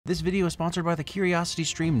This video is sponsored by the Curiosity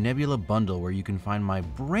Stream Nebula Bundle, where you can find my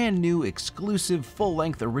brand new exclusive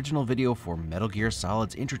full-length original video for Metal Gear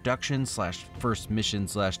Solid's introduction / first mission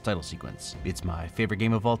 / title sequence. It's my favorite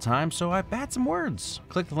game of all time, so I add some words.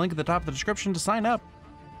 Click the link at the top of the description to sign up.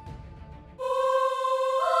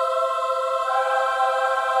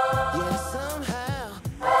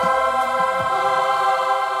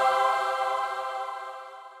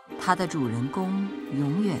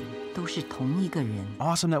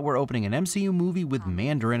 Awesome that we're opening an MCU movie with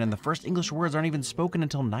Mandarin and the first English words aren't even spoken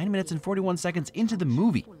until 9 minutes and 41 seconds into the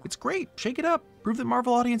movie. It's great, shake it up. Prove that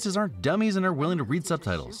Marvel audiences aren't dummies and are willing to read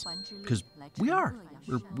subtitles. Because we are,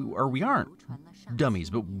 or we aren't. Dummies,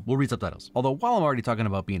 but we'll read subtitles. Although while I'm already talking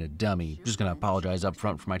about being a dummy, I'm just gonna apologize up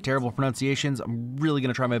front for my terrible pronunciations. I'm really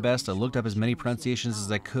gonna try my best. I looked up as many pronunciations as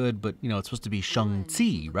I could, but you know, it's supposed to be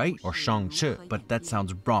Shang-Chi, right? Or Shang-Chi, but that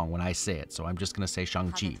sounds wrong when I say it, so I'm just gonna say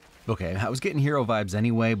Shang-Chi. Okay, I was getting hero vibes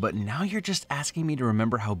anyway, but now you're just asking me to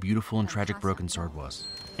remember how beautiful and tragic Broken Sword was.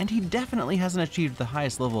 And he definitely hasn't achieved the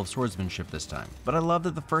highest level of swordsmanship this time. But I love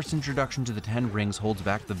that the first introduction to the 10 rings holds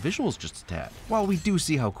back the visuals just a tad. While we do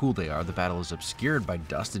see how cool they are, the battle is obscured by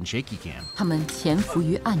dust and shaky cam.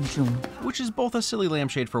 Which is both a silly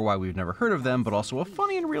lampshade for why we've never heard of them, but also a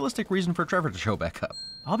funny and realistic reason for Trevor to show back up.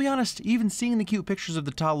 I'll be honest, even seeing the cute pictures of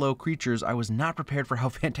the tall, low creatures, I was not prepared for how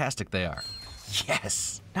fantastic they are.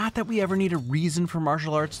 Yes! Not that we ever need a reason for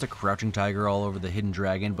martial arts to Crouching Tiger all over the Hidden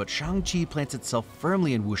Dragon, but Shang-Chi plants itself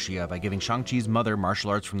firmly in Wuxia by giving Shang-Chi's mother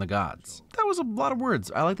martial arts from the gods. That was a lot of words.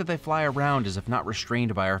 I like that they fly around as if not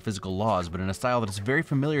restrained by our physical laws, but in a style that is very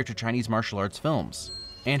familiar to Chinese martial arts films.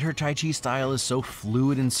 And her Tai Chi style is so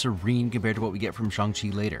fluid and serene compared to what we get from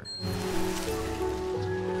Shang-Chi later.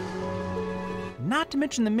 Not to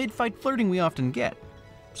mention the mid-fight flirting we often get.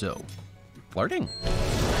 So, flirting.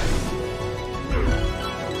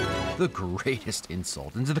 The greatest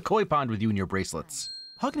insult into the koi pond with you and your bracelets.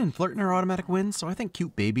 Hugging and flirting are automatic wins, so I think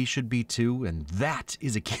cute baby should be too, and that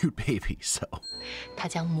is a cute baby, so.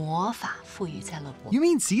 You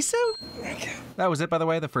mean Sisu? That was it, by the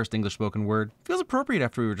way, the first English spoken word. Feels appropriate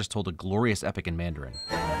after we were just told a glorious epic in Mandarin.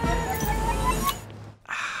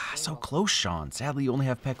 Ah, so close, Sean. Sadly, you only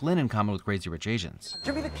have Peck Lin in common with Crazy Rich Asians.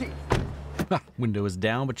 Give me the key. Window is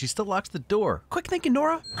down, but she still locks the door. Quick thinking,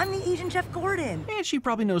 Nora. I'm the Asian Chef Gordon. And she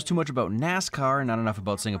probably knows too much about NASCAR and not enough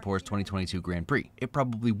about Singapore's 2022 Grand Prix. It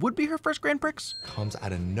probably would be her first Grand Prix. Comes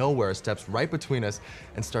out of nowhere, steps right between us,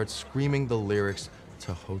 and starts screaming the lyrics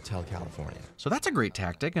to Hotel California. So that's a great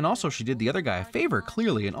tactic, and also she did the other guy a favor,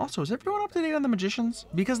 clearly. And also, is everyone up to date on the magicians?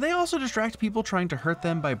 Because they also distract people trying to hurt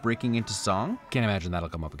them by breaking into song. Can't imagine that'll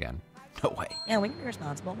come up again. No way. Yeah, we can be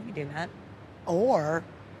responsible. We can do that. Or...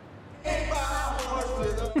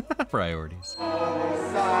 Priorities.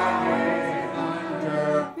 Yeah,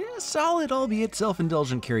 solid, albeit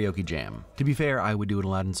self-indulgent karaoke jam. To be fair, I would do an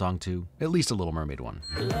Aladdin song too. At least a Little Mermaid one.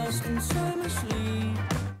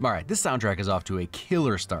 Alright, this soundtrack is off to a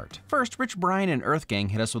killer start. First, Rich Brian and Earth Gang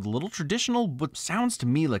hit us with a little traditional, what sounds to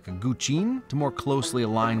me like a guqin, to more closely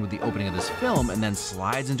align with the opening of this film, and then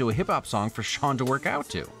slides into a hip-hop song for Sean to work out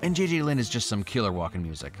to. And JJ Lin is just some killer walking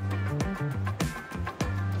music.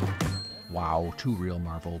 Wow, too real,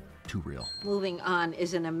 Marvel, too real. Moving on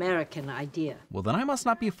is an American idea. Well, then I must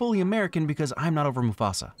not be fully American because I'm not over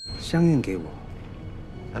Mufasa.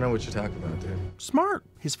 I know what you're talking about, dude. Smart.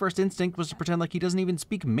 His first instinct was to pretend like he doesn't even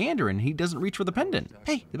speak Mandarin. He doesn't reach for the pendant.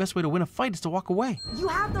 Hey, the best way to win a fight is to walk away. You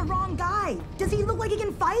have the wrong guy. Does he look like he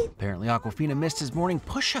can fight? Apparently Aquafina missed his morning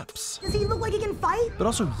push-ups. Does he look like he can fight? But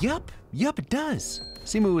also, yup, it does.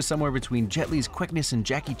 Simu is somewhere between Jet Li's quickness and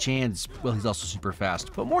Jackie Chan's, well, he's also super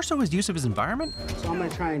fast, but more so his use of his environment. So I'm gonna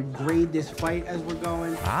try and grade this fight as we're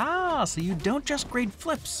going. Ah, so you don't just grade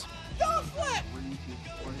flips. Don't flip!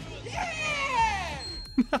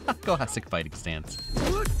 Classic fighting stance.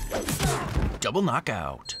 Double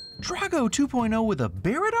knockout. Drago 2.0 with a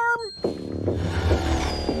Barrett arm?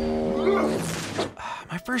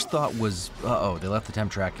 My first thought was, uh-oh, they left the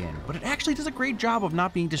temp track in, but it actually does a great job of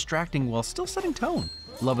not being distracting while still setting tone.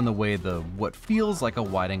 Loving the way the what feels like a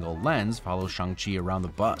wide-angle lens follows Shang-Chi around the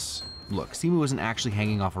bus. Look, Simu isn't actually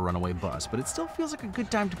hanging off a runaway bus, but it still feels like a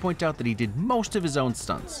good time to point out that he did most of his own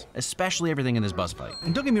stunts, especially everything in this bus fight.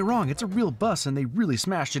 And don't get me wrong, it's a real bus and they really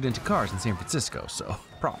smashed it into cars in San Francisco, so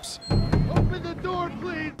props. Open the door,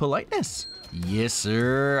 please! Politeness. Yes,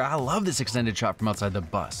 sir. I love this extended shot from outside the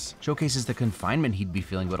bus. Showcases the confinement he'd be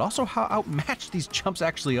feeling, but also how outmatched these chumps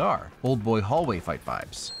actually are. Old boy hallway fight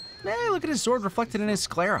vibes. Hey, look at his sword reflected in his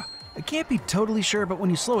sclera. I can't be totally sure, but when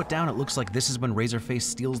you slow it down, it looks like this is when Razorface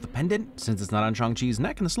steals the pendant, since it's not on Shang-Chi's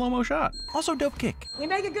neck in the slow-mo shot. Also dope kick. We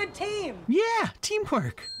make a good team. Yeah,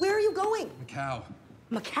 teamwork. Where are you going? Macau.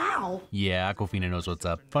 Macau? Yeah, Aquafina knows what's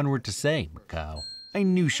up. Fun word to say, Macau. I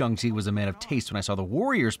knew Shang-Chi was a man of taste when I saw the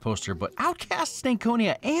Warriors poster, but Outcast,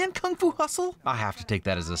 Stankonia, and Kung Fu Hustle? I have to take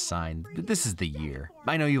that as a sign. This is the year.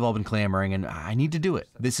 I know you've all been clamoring, and I need to do it.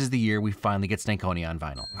 This is the year we finally get Stankonia on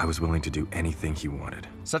vinyl. I was willing to do anything he wanted.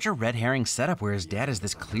 Such a red herring setup where his dad is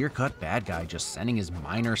this clear-cut bad guy just sending his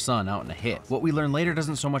minor son out in a hit. What we learn later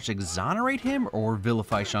doesn't so much exonerate him or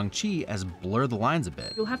vilify Shang-Chi as blur the lines a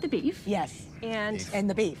bit. You'll have the beef. Yes. And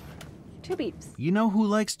the beef. 2 beefs. You know who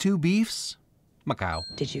likes 2 beefs? Macau.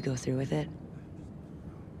 Did you go through with it?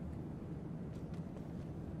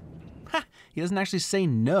 Ha! He doesn't actually say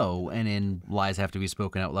no, and in Lies Have to Be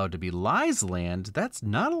Spoken Out Loud to Be Lies land, that's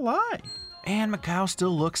not a lie. And Macau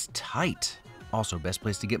still looks tight. Also, best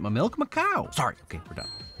place to get my milk, Macau. Sorry, okay, we're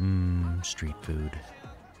done. Street food.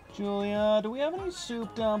 Julia, do we have any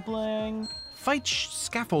soup dumpling?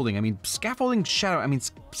 Scaffolding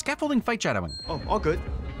fight shadowing. Oh, all good.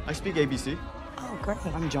 I speak ABC. Oh, great.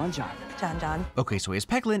 I'm John. John. Okay, so he has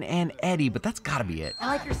Peglin and Eddie, but that's gotta be it. I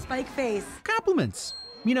like your spike face. Compliments.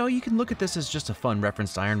 You know, you can look at this as just a fun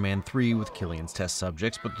reference to Iron Man 3 with Killian's test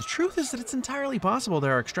subjects, but the truth is that it's entirely possible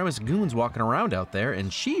there are extremist goons walking around out there,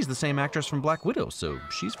 and she's the same actress from Black Widow, so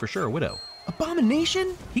she's for sure a widow.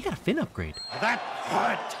 Abomination? He got a fin upgrade. That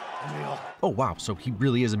hurt, Emil. Oh wow, so he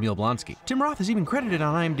really is Emil Blonsky. Tim Roth is even credited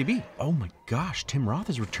on IMDb. Oh my gosh, Tim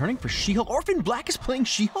Roth is returning for She-Hulk. Orphan Black is playing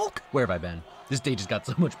She-Hulk? Where have I been? This day just got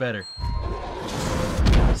so much better.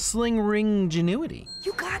 Sling ring genuity.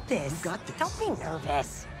 You got this. Don't be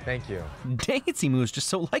nervous. Thank you. Dang it, Simu is just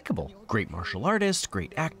so likable. Great martial artist,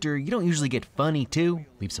 great actor. You don't usually get funny too.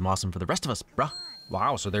 Leave some awesome for the rest of us, bruh.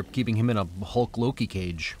 Wow, so they're keeping him in a Hulk Loki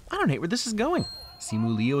cage. I don't hate where this is going.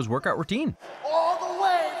 Simu Leo's workout routine. All the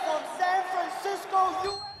way from San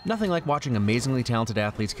Francisco, Nothing like watching amazingly talented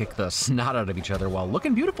athletes kick the snot out of each other while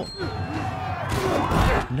looking beautiful.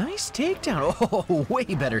 Nice takedown. Oh, way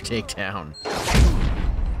better takedown.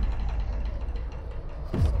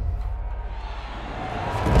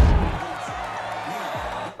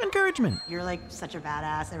 Encouragement. You're like such a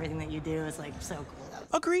badass. Everything that you do is like so cool.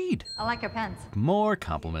 Agreed. I like your pants. More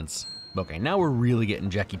compliments. Okay, now we're really getting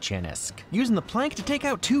Jackie Chan-esque. Using the plank to take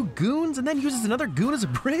out 2 goons and then uses another goon as a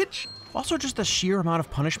bridge? Also, just the sheer amount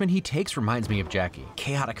of punishment he takes reminds me of Jackie.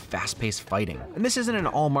 Chaotic, fast-paced fighting. And this isn't an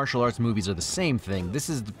all martial arts movies are the same thing. This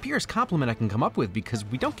is the purest compliment I can come up with because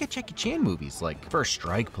we don't get Jackie Chan movies like First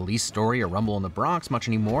Strike, Police Story, or Rumble in the Bronx much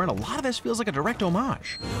anymore, and a lot of this feels like a direct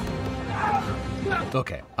homage.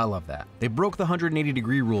 Okay, I love that. They broke the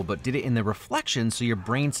 180-degree rule, but did it in the reflection so your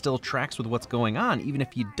brain still tracks with what's going on, even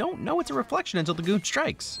if you don't know it's a reflection until the goon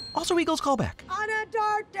strikes. Also, Eagle's callback. On a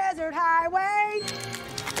dark desert highway.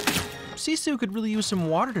 Sisu could really use some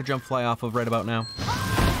water to jump fly off of right about now.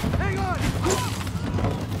 Hang on!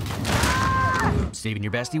 Saving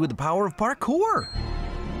your bestie with the power of parkour.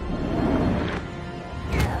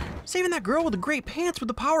 Saving that girl with the great pants with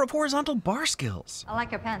the power of horizontal bar skills. I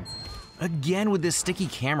like your pants. Again with this sticky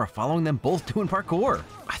camera following them both doing parkour.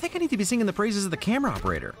 I think I need to be singing the praises of the camera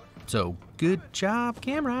operator. So, good job,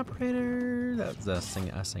 camera operator. That was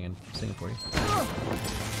singing for you.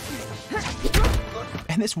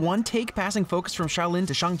 And this one take passing focus from Shaolin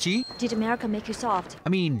to Shang-Chi? Did America make you soft? I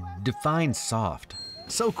mean, define soft.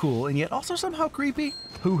 So cool and yet also somehow creepy.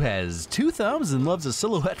 Who has 2 thumbs and loves a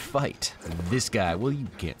silhouette fight? This guy, well, you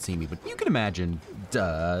can't see me, but you can imagine,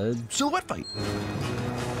 silhouette fight.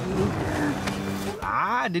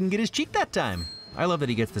 Ah, didn't get his cheek that time. I love that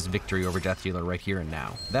he gets this victory over Death Dealer right here and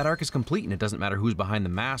now. That arc is complete and it doesn't matter who's behind the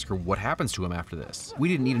mask or what happens to him after this. We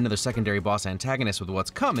didn't need another secondary boss antagonist with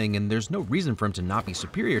what's coming, and there's no reason for him to not be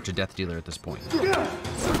superior to Death Dealer at this point.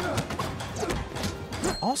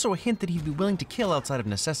 Also a hint that he'd be willing to kill outside of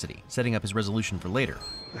necessity, setting up his resolution for later.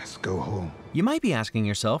 Let's go home. You might be asking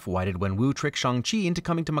yourself, why did Wenwu trick Shang-Chi into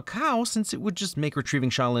coming to Macau since it would just make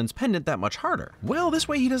retrieving Shaolin's pendant that much harder? Well, this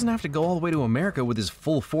way he doesn't have to go all the way to America with his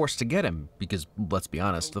full force to get him, because, let's be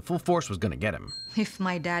honest, the full force was gonna get him. If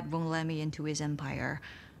my dad won't let me into his empire,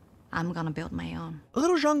 I'm gonna build my own. A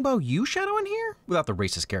little Zhang Bao Yu shadow in here? Without the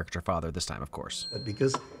racist caricature father this time, of course. But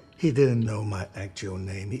because he didn't know my actual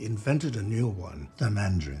name, he invented a new one, the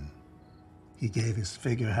Mandarin. He gave his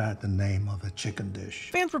figurehead the name of a chicken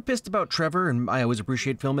dish. Fans were pissed about Trevor, and I always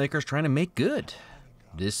appreciate filmmakers trying to make good.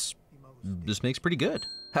 This makes pretty good.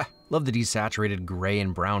 Ha, love the desaturated gray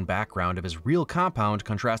and brown background of his real compound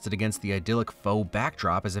contrasted against the idyllic faux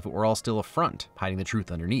backdrop as if it were all still a front, hiding the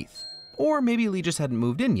truth underneath. Or maybe Lee just hadn't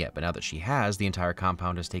moved in yet, but now that she has, the entire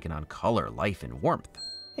compound has taken on color, life, and warmth.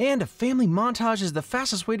 And a family montage is the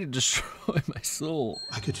fastest way to destroy my soul.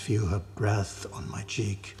 I could feel her breath on my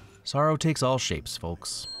cheek. Sorrow takes all shapes,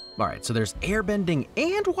 folks. Alright, so there's airbending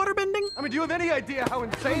and waterbending? I mean, do you have any idea how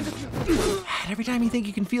insane this is? And every time you think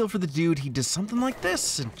you can feel for the dude, he does something like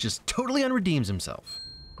this and just totally unredeems himself.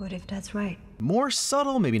 What if that's right? More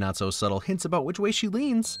subtle, maybe not so subtle, hints about which way she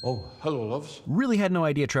leans. Oh, hello, loves. Really had no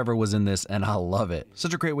idea Trevor was in this, and I love it.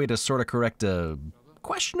 Such a great way to sort of correct a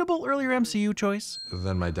questionable earlier MCU choice.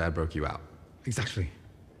 Then my dad broke you out. Exactly.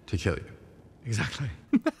 To kill you. Exactly.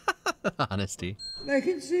 Honesty. I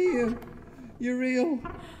can see you. You're real.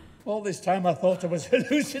 All this time I thought I was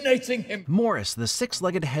hallucinating him. Morris, the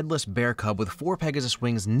six-legged headless bear cub with 4 Pegasus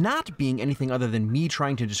wings, not being anything other than me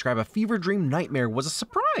trying to describe a fever dream nightmare was a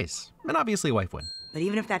surprise. And obviously a wife win. But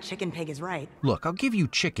even if that chicken pig is right. Look, I'll give you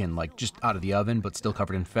chicken, like just out of the oven, but still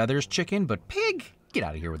covered in feathers chicken, but pig? Get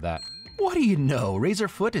out of here with that. What do you know?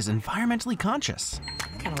 Razorfoot is environmentally conscious.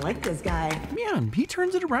 I kinda like this guy. Yeah, and he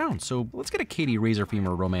turns it around, so let's get a Katie Razor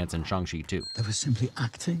femur romance in Shang-Chi too. They were simply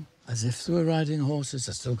acting as if they were riding horses.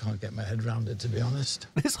 I still can't get my head around it, to be honest.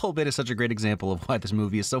 This whole bit is such a great example of why this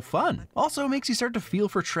movie is so fun. Also, it makes you start to feel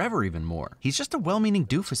for Trevor even more. He's just a well-meaning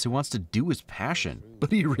doofus who wants to do his passion,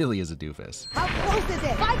 but he really is a doofus. How close is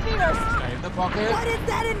it? 5 meters! Stay in the pocket. What is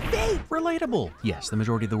that in feet? Relatable. Yes, the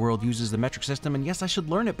majority of the world uses the metric system, and yes, I should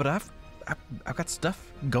learn it, but I've got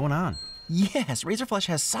stuff going on. Yes, Razorflesh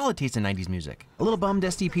has solid taste in 90s music. A little bummed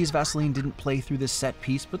STP's Vaseline didn't play through this set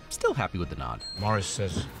piece, but still happy with the nod. Morris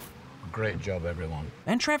says, great job, everyone.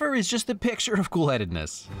 And Trevor is just the picture of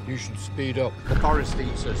cool-headedness. You should speed up. The forest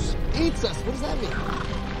eats us. Eats us? What does that mean?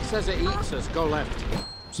 It says it eats us. Go left.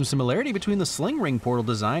 Some similarity between the sling ring portal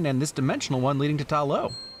design and this dimensional one leading to Ta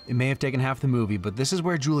Lo. It may have taken half the movie, but this is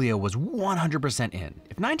where Julia was 100% in.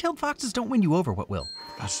 If nine-tailed foxes don't win you over, what will?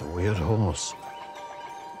 That's a weird horse.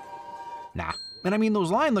 Nah. And I mean, those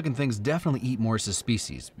lion-looking things definitely eat Morris's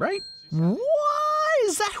species, right? What?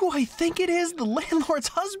 Is that who I think it is? The landlord's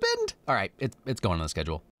husband? All right, it's going on the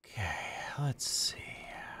schedule. Okay, let's see.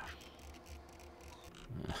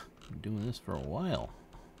 Been doing this for a while.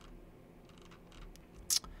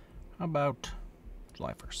 How about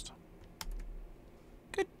July 1st?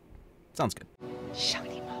 Good. Sounds good.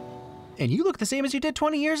 And you look the same as you did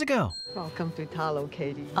 20 years ago. Welcome to Ta Lo,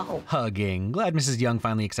 Katie. Oh. Hugging. Glad Mrs. Young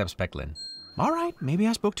finally accepts Becklin. All right, maybe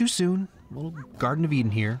I spoke too soon. A little Garden of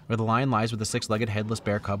Eden here, where the lion lies with a 6-legged headless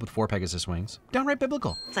bear cub with 4 Pegasus wings. Downright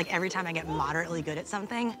biblical. It's like every time I get moderately good at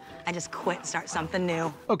something, I just quit and start something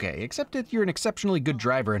new. Okay, except that you're an exceptionally good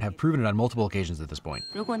driver and have proven it on multiple occasions at this point.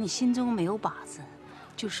 That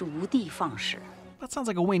sounds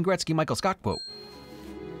like a Wayne Gretzky Michael Scott quote.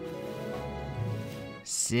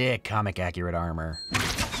 Sick comic accurate armor.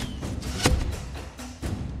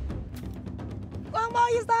 Longbow,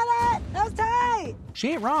 you saw that? That was tight! She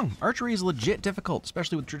ain't wrong. Archery is legit difficult,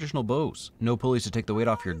 especially with traditional bows. No pulleys to take the weight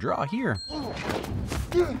off your draw here.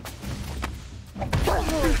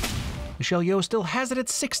 Michelle Yeoh still has it at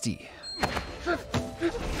 60.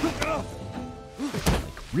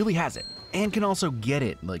 Really has it. And can also get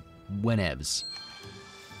it, like, whenevs.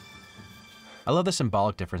 I love the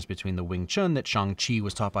symbolic difference between the Wing Chun that Shang-Chi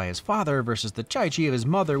was taught by his father versus the Chai Chi of his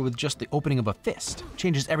mother with just the opening of a fist.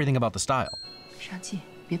 Changes everything about the style. Shang-Chi,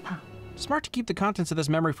 别怕. Smart to keep the contents of this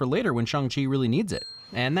memory for later when Shang-Chi really needs it.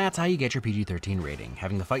 And that's how you get your PG-13 rating,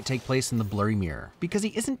 having the fight take place in the blurry mirror. Because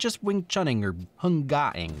he isn't just Wing Chunning or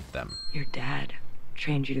Hung-Ga-ing them. Your dad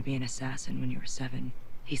trained you to be an assassin when you were 7.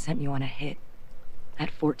 He sent you on a hit.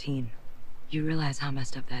 At 14. You realize how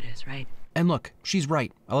messed up that is, right? And look, she's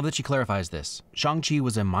right. I love that she clarifies this. Shang-Chi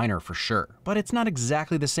was a minor for sure, but it's not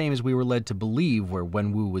exactly the same as we were led to believe where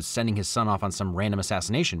Wenwu was sending his son off on some random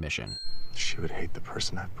assassination mission. She would hate the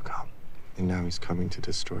person I've become. And now he's coming to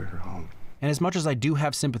destroy her home. And as much as I do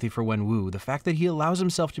have sympathy for Wenwu, the fact that he allows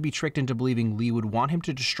himself to be tricked into believing Li would want him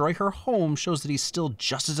to destroy her home shows that he's still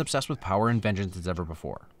just as obsessed with power and vengeance as ever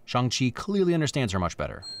before. Shang-Chi clearly understands her much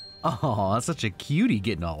better. Oh, that's such a cutie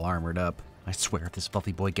getting all armored up. I swear if this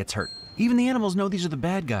fluffy boy gets hurt. Even the animals know these are the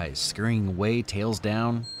bad guys, scurrying away, tails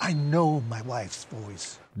down. I know my wife's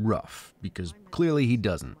voice. Rough, because clearly he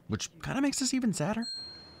doesn't, which kind of makes this even sadder.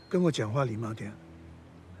 跟我讲话礼貌点。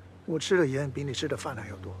我吃的盐比你吃的饭还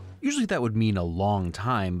要多。 Usually that would mean a long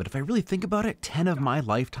time, but if I really think about it, 10 of my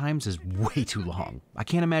lifetimes is way too long. I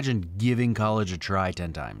can't imagine giving college a try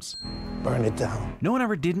 10 times. Burn it down. No one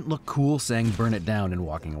ever didn't look cool saying burn it down and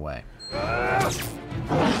walking away.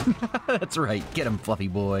 That's right, get him, fluffy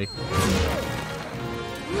boy.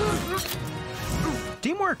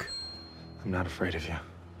 Teamwork. I'm not afraid of you.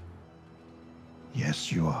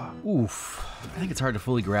 Yes, you are. Oof. I think it's hard to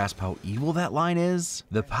fully grasp how evil that line is.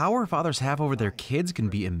 The power fathers have over their kids can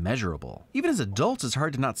be immeasurable. Even as adults, it's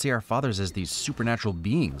hard to not see our fathers as these supernatural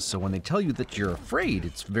beings, so when they tell you that you're afraid,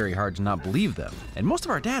 it's very hard to not believe them. And most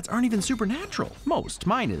of our dads aren't even supernatural. Most.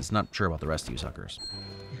 Mine is. Not sure about the rest of you suckers.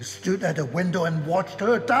 You stood at a window and watched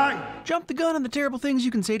her die. Jump the gun on the terrible things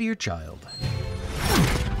you can say to your child.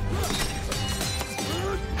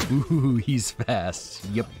 Ooh, he's fast.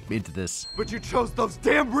 Yep, into this. But you chose those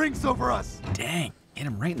damn rings over us! Dang, hit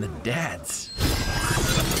him right in the dads.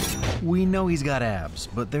 We know he's got abs,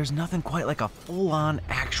 but there's nothing quite like a full-on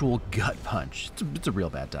actual gut punch. It's a real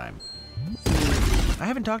bad time. I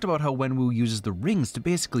haven't talked about how Wenwu uses the rings to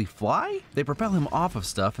basically fly. They propel him off of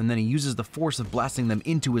stuff, and then he uses the force of blasting them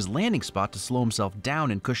into his landing spot to slow himself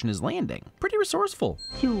down and cushion his landing. Pretty resourceful.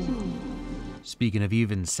 Speaking of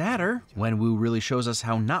even sadder, Wenwu really shows us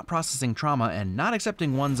how not processing trauma and not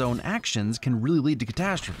accepting one's own actions can really lead to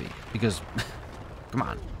catastrophe. Because, come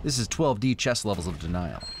on, this is 12D chess levels of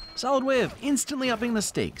denial. Solid way of instantly upping the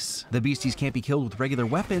stakes. The beasties can't be killed with regular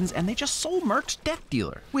weapons, and they just soul-murked Death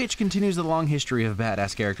Dealer, which continues the long history of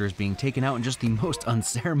badass characters being taken out in just the most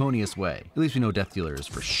unceremonious way. At least we know Death Dealer is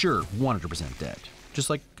for sure 100% dead.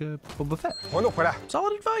 Just like Boba Fett.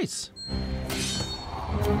 Solid advice.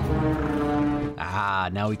 Ah,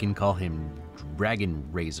 now we can call him Dragon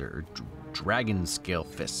Razor, Dragon Scale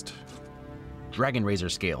Fist. Dragon Razor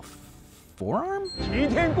Scale Forearm?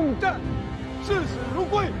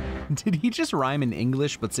 Did he just rhyme in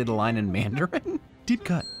English but say the line in Mandarin? Deep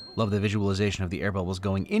cut. Love the visualization of the air bubbles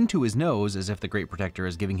going into his nose as if the Great Protector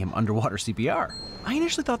is giving him underwater CPR. I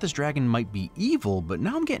initially thought this dragon might be evil, but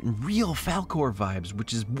now I'm getting real Falcor vibes,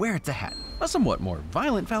 which is where it's at. A somewhat more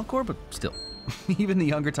violent Falcor, but still. Even the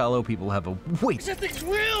younger Talo people have a wait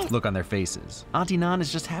look on their faces. Auntie Nan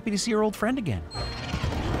is just happy to see her old friend again.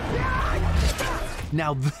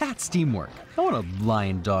 Now that's teamwork. I want a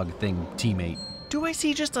lion dog thing teammate. Do I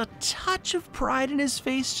see just a touch of pride in his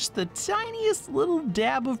face? Just the tiniest little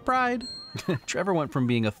dab of pride? Trevor went from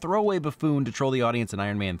being a throwaway buffoon to troll the audience in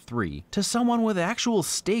Iron Man 3 to someone with actual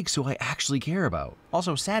stakes who I actually care about.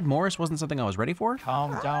 Also, Sad Morris wasn't something I was ready for.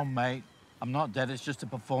 Calm down, mate. I'm not dead, it's just a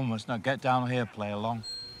performance. Now get down here, play along.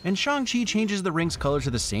 And Shang-Chi changes the ring's color to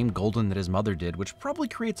the same golden that his mother did, which probably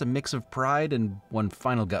creates a mix of pride and one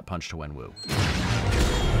final gut punch to Wenwu.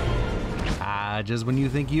 Ah, just when you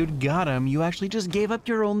think you'd got him, you actually just gave up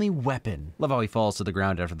your only weapon. Love how he falls to the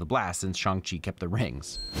ground after the blast since Shang-Chi kept the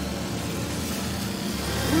rings.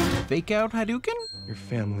 Fake out Hadouken? Your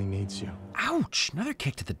family needs you. Ouch, another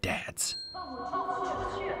kick to the dads.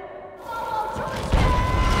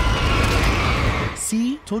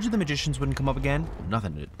 See? Told you the magicians wouldn't come up again.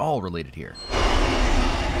 Nothing at all related here.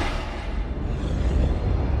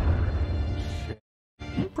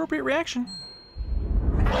 Appropriate reaction.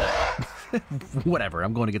 Whatever,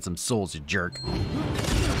 I'm going to get some souls, you jerk.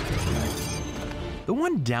 The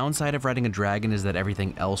one downside of riding a dragon is that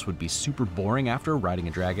everything else would be super boring after riding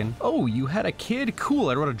a dragon. Oh, you had a kid?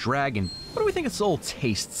 Cool, I rode a dragon. What do we think a soul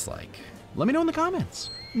tastes like? Let me know in the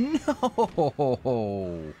comments.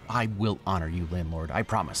 No, I will honor you, landlord, I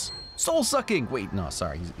promise. Soul sucking! Wait, no,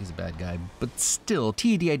 sorry, he's a bad guy. But still,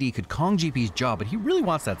 TDID could Kong GP's job, but he really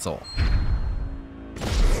wants that soul.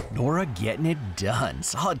 Nora getting it done.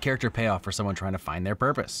 Solid character payoff for someone trying to find their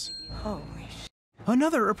purpose. Holy shit.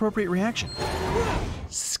 Another appropriate reaction.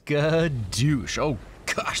 Skadoosh. Oh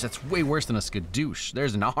gosh, that's way worse than a skadoosh.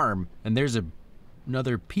 There's an arm, and there's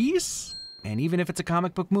another piece? And even if it's a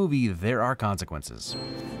comic book movie, there are consequences.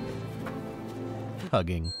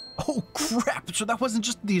 Hugging. Oh crap, so that wasn't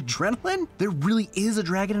just the adrenaline? There really is a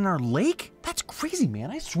dragon in our lake? That's crazy,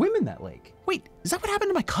 man, I swim in that lake. Wait, is that what happened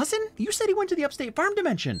to my cousin? You said he went to the upstate farm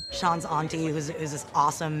dimension. Sean's auntie was this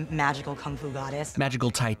awesome magical kung fu goddess.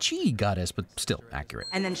 Magical Tai Chi goddess, but still accurate.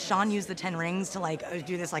 And then Sean used the 10 rings to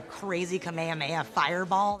do this crazy Kamehameha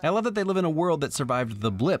fireball. I love that they live in a world that survived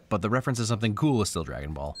the blip, but the reference to something cool is still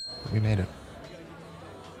Dragon Ball. We made it.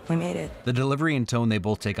 We made it. The delivery and tone they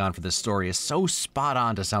both take on for this story is so spot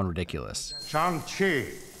on to sound ridiculous. Shang-Chi.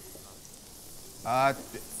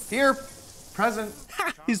 Here, present.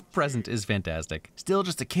 His present is fantastic. Still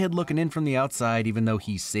just a kid looking in from the outside, even though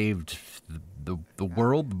he saved the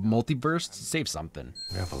world, the multiverse, saved something.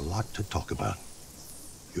 We have a lot to talk about.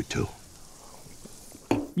 You too.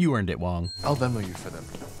 You earned it, Wong. I'll Venmo you for them.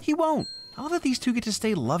 He won't. I love that these two get to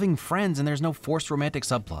stay loving friends and there's no forced romantic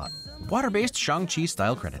subplot. Water-based Shang-Chi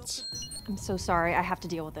style credits. I'm so sorry, I have to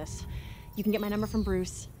deal with this. You can get my number from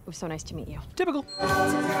Bruce. It was so nice to meet you. Typical.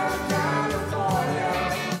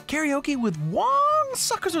 Karaoke with Wong?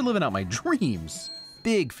 Suckers are living out my dreams.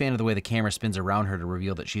 big fan of the way the camera spins around her to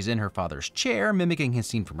reveal that she's in her father's chair, mimicking his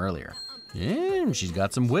scene from earlier. And she's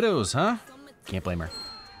got some widows, huh? Can't blame her.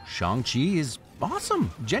 Shang-Chi is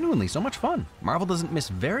awesome, genuinely so much fun. Marvel doesn't miss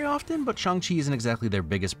very often, but Shang-Chi isn't exactly their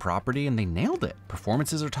biggest property, and they nailed it.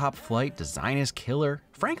 Performances are top flight, design is killer.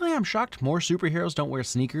 Frankly, I'm shocked more superheroes don't wear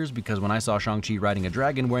sneakers, because when I saw Shang-Chi riding a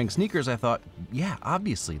dragon wearing sneakers, I thought, yeah,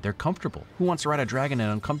 obviously, they're comfortable. Who wants to ride a dragon in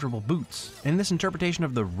uncomfortable boots? And this interpretation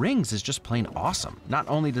of the rings is just plain awesome. Not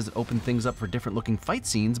only does it open things up for different looking fight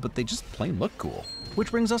scenes, but they just plain look cool.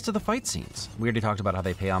 Which brings us to the fight scenes. We already talked about how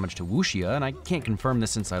they pay homage to wuxia, and I can't confirm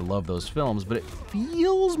this since I love those films, but it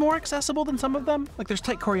feels more accessible than some of them. Like there's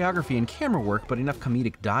tight choreography and camera work, but enough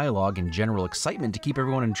comedic dialogue and general excitement to keep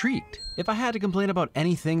everyone intrigued. If I had to complain about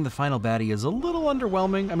anything, the final baddie is a little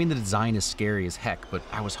underwhelming. I mean, the design is scary as heck, but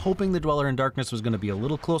I was hoping the Dweller in Darkness was going to be a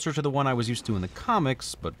little closer to the one I was used to in the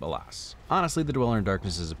comics, but alas. Honestly, the Dweller in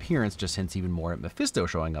Darkness's appearance just hints even more at Mephisto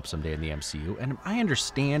showing up someday in the MCU, and I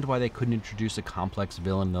understand why they couldn't introduce a complex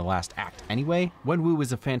villain in the last act anyway. Wenwu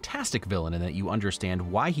is a fantastic villain in that you understand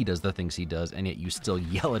why he does the things he does, and yet you still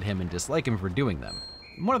yell at him and dislike him for doing them.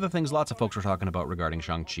 One of the things lots of folks were talking about regarding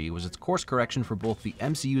Shang-Chi was its course correction for both the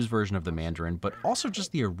MCU's version of the Mandarin, but also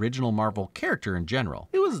just the original Marvel character in general.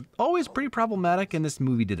 It was always pretty problematic, and this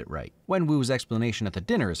movie did it right. Wenwu's explanation at the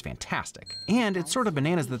dinner is fantastic. And it's sort of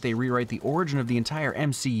bananas that they rewrite the origin of the entire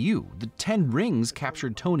MCU. The 10 rings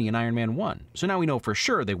captured Tony in Iron Man 1. So now we know for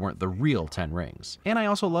sure they weren't the real 10 rings. And I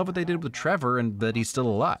also love what they did with Trevor and that he's still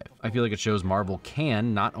alive. I feel like it shows Marvel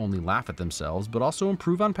can not only laugh at themselves, but also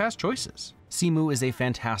improve on past choices. Simu is a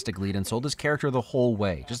fantastic lead and sold his character the whole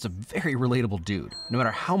way, just a very relatable dude. No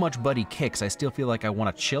matter how much Buddy kicks, I still feel like I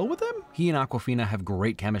want to chill with him. He and Awkwafina have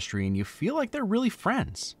great chemistry and you feel like they're really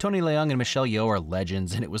friends. Tony Leung and Michelle Yeoh are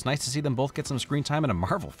legends, and it was nice to see them both get some screen time in a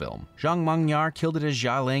Marvel film. Zhang Mongyar killed it as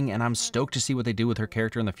Xia Ling, and I'm stoked to see what they do with her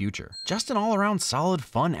character in the future. Just an all-around solid,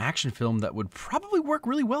 fun action film that would probably work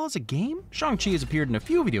really well as a game. Shang-Chi has appeared in a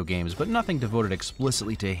few video games, but nothing devoted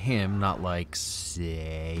explicitly to him, not like,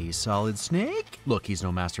 say, Solid Snake? Look, he's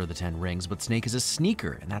no master of the 10 rings, but Snake is a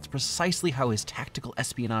sneaker, and that's precisely how his tactical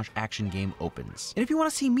espionage action game opens. And if you want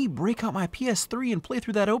to see me break out my PS3 and play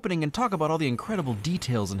through that opening and talk about all the incredible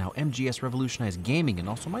details and how MGS revolutionized gaming and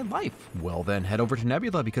also my life, well then head over to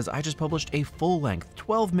Nebula, because I just published a full-length,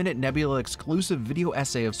 12-minute Nebula exclusive video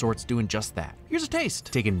essay of sorts doing just that. Here's a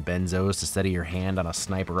taste. Taking benzos to steady your hand on a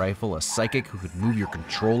sniper rifle, a psychic who could move your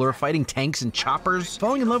controller, fighting tanks and choppers,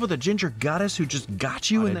 falling in love with a ginger goddess who just got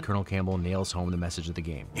you, and then Colonel Campbell nails home the message of the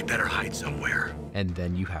game. You better hide somewhere. And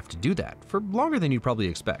then you have to do that, for longer than you'd probably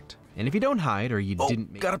expect. And if you don't hide, or you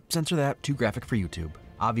didn't— gotta censor that, too graphic for YouTube.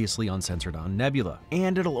 Obviously uncensored on Nebula.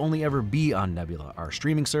 And it'll only ever be on Nebula, our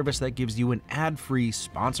streaming service that gives you an ad-free,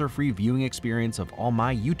 sponsor-free viewing experience of all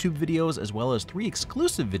my YouTube videos, as well as 3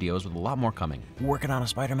 exclusive videos with a lot more coming. We're working on a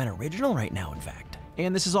Spider-Man original right now, in fact.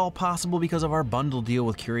 And this is all possible because of our bundle deal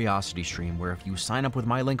with CuriosityStream, where if you sign up with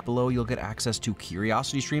my link below, you'll get access to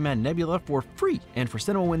CuriosityStream and Nebula for free. And for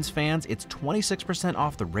CinemaWins fans, it's 26%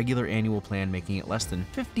 off the regular annual plan, making it less than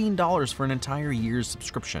 $15 for an entire year's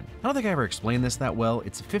subscription. I don't think I ever explained this that well.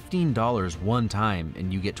 It's $15 one time,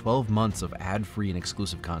 and you get 12 months of ad-free and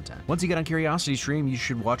exclusive content. Once you get on CuriosityStream, you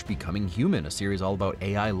should watch Becoming Human, a series all about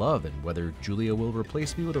AI love and whether Julia will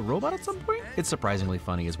replace me with a robot at some point. It's surprisingly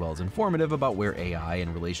funny as well as informative about where AI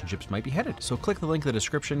and relationships might be headed. So click the link in the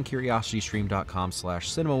description,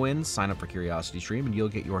 curiositystream.com/CinemaWins, sign up for CuriosityStream, and you'll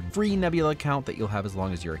get your free Nebula account that you'll have as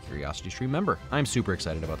long as you're a CuriosityStream member. I'm super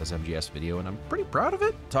excited about this MGS video, and I'm pretty proud of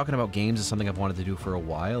it. Talking about games is something I've wanted to do for a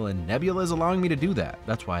while, and Nebula is allowing me to do that.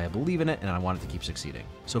 That's why I believe in it, and I want it to keep succeeding.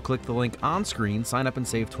 So click the link on screen, sign up and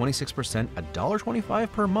save 26%,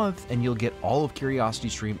 $1.25 per month, and you'll get all of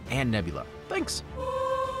CuriosityStream and Nebula. Thanks!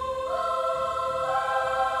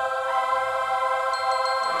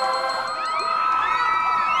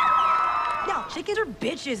 Chickens are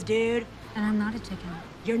bitches, dude. And I'm not a chicken.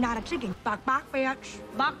 You're not a chicken. Bok bok, bitch.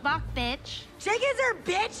 Bok bok, bitch. Chickens are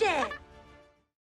bitches.